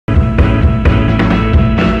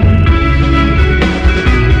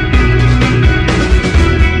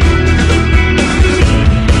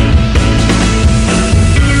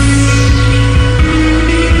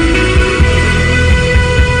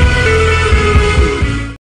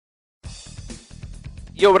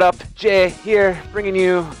Yo, what up? Jay here, bringing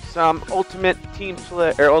you some Ultimate Team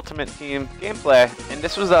gameplay, and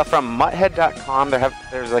this was from Muthead.com.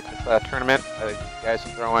 There's like this tournament that guys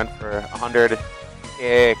throw in for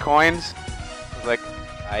 100k coins. I was like,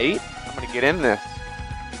 aight, I'm gonna get in this.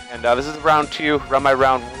 And this is round 2, run my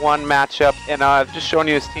round 1 matchup, and just showing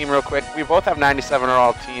you this team real quick. We both have 97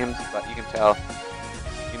 overall teams, but you can tell,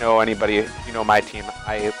 if you know anybody, if you know my team,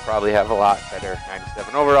 I probably have a lot better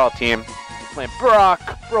 97 overall team. Playing Brock,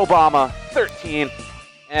 Brobama, 13,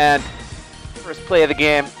 and first play of the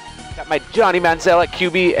game, got my Johnny Manziel at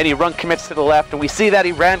QB, and he run commits to the left, and we see that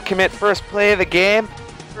he ran commit first play of the game,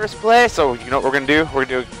 first play. So you know what we're gonna do? We're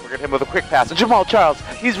gonna hit him with a quick pass. And Jamaal Charles,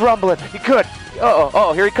 he's rumbling. He could.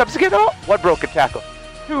 Oh, here he comes again. Oh, one broken tackle,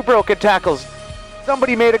 2 broken tackles.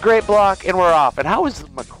 Somebody made a great block, and we're off. And how is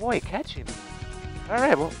McCoy catching? All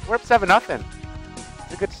right, well we're up 7-0.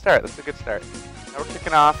 That's a good start. That's a good start. Now we're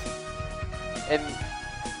kicking off. And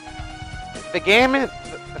the game, the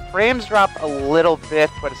frames drop a little bit,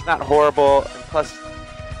 but it's not horrible. And plus,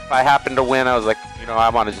 if I happen to win, I was like, you know, I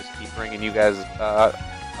want to just keep bringing you guys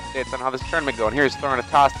updates on how this tournament going. Here's throwing a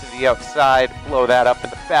toss to the outside, blow that up in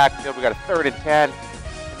the backfield. We got a 3rd and 10,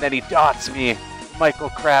 and then he dots me. Michael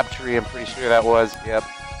Crabtree, I'm pretty sure that was. Yep.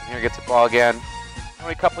 And here gets the ball again.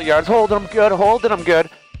 Only a couple yards. Holding him good. Holding him good.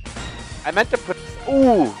 I meant to put.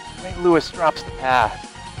 Ooh, Ray Lewis drops the pass.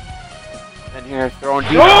 And here, throwing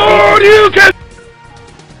deep. Oh, you can!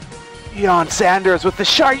 Deion Sanders with the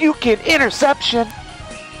Shoryuken interception.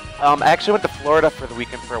 I actually went to Florida for the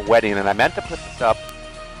weekend for a wedding, and I meant to put this up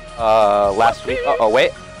last week. Uh-oh,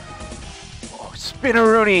 wait. Oh,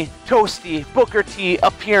 Spinneroonie, Toasty, Booker T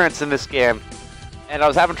appearance in this game. And I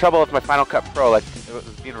was having trouble with my Final Cut Pro. Like, it was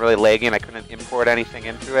being really laggy, and I couldn't import anything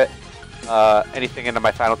into it. Anything into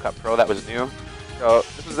my Final Cut Pro that was new. So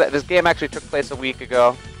this game actually took place a week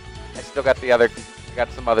ago. I still got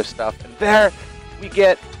some other stuff. And there we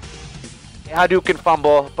get a Hadouken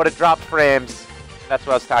fumble, but it dropped frames. That's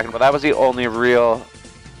what I was talking about. That was the only real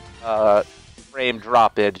frame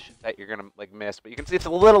droppage that you're gonna like miss. But you can see it's a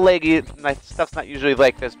little laggy. My stuff's not usually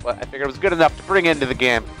like this, but I figured it was good enough to bring into the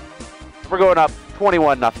game. We're going up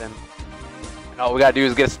 21-0. And all we gotta do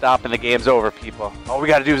is get a stop and the game's over, people. All we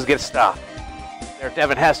gotta do is get a stop. There,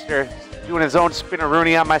 Devin Hester doing his own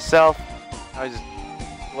Spinneroonie on myself. I was just a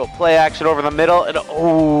little play action over the middle, and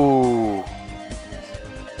oh,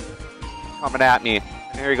 coming at me.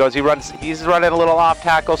 And here he goes. He's running a little off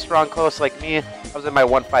tackle, strong close like me. I was in my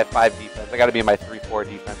 1-5-5 defense. I got to be in my 3-4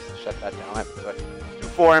 defense to shut that down. I have to like 2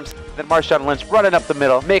 forearms. Then Marshawn Lynch running up the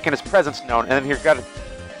middle, making his presence known. And then here got a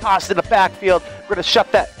toss in the backfield. We're gonna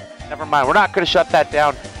shut that. Never mind. We're not gonna shut that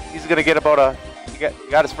down. He's gonna get about a. He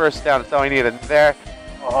got his first down. That's all he needed. And there.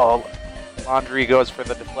 Oh, Laundry goes for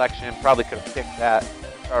the deflection. Probably could have picked that.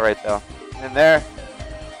 All right, though. And there,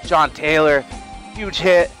 Sean Taylor, huge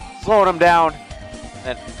hit, slowing him down.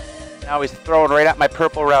 And now he's throwing right at my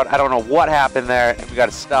purple route. I don't know what happened there, and we got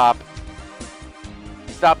to stop.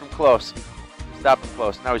 Stopped him close. Stopped him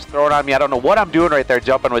close. Now he's throwing on me. I don't know what I'm doing right there,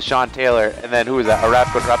 jumping with Sean Taylor. And then who is that?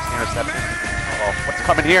 Arapco drops the interception. Uh-oh, what's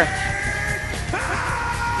coming here?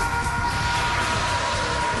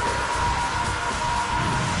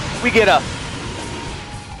 We get a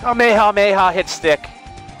Kamehameha hit stick.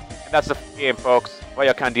 And that's the game, folks. Voy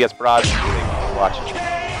a con 10 bras. Thanks for watching.